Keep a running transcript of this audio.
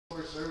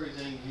as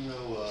everything, you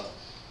know,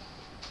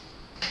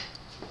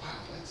 wow,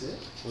 that's it?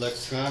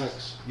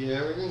 electronics, yeah,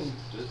 everything.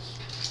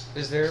 It's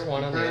Is there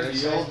one on the compared other to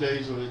the old side?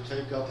 days when it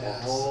take up a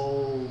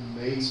whole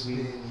It's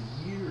maybe. been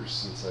years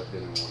since I've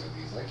been in one of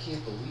these. I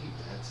can't believe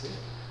that's it.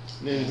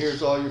 And then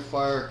here's all your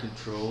fire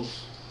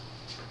controls.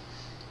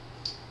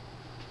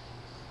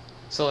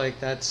 So like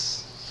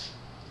that's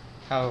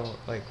how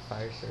like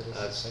fire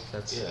service. Like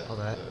that's yeah, all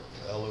that.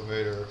 the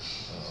elevator,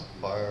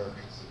 fire,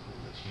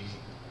 heat,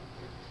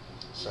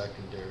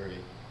 secondary,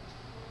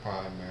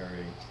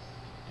 primary,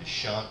 the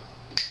shunt,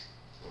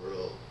 or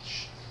it'll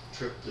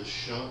trip the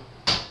shunt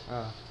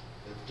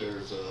if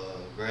there's a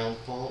ground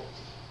fault,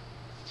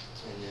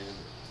 and then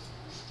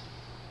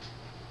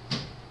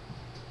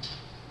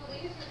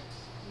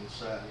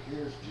inside of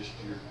here is just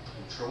your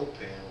control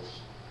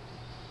panels.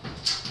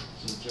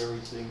 Since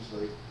everything's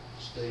like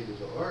state of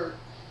the art.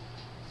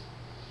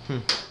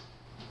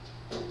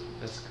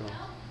 That's cool.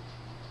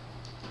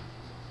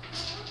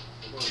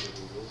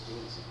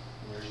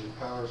 There's your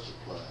power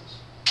supplies.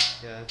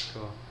 Yeah, that's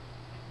cool.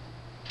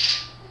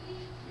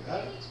 You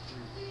got it?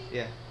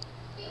 Yeah.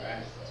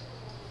 Alright.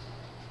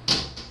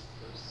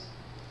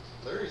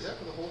 Larry, is that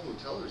for the whole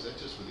hotel or is that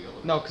just for the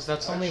elevator? No, because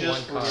that's only one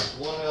just car. for this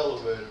one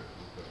elevator.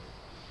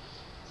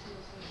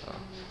 Oh.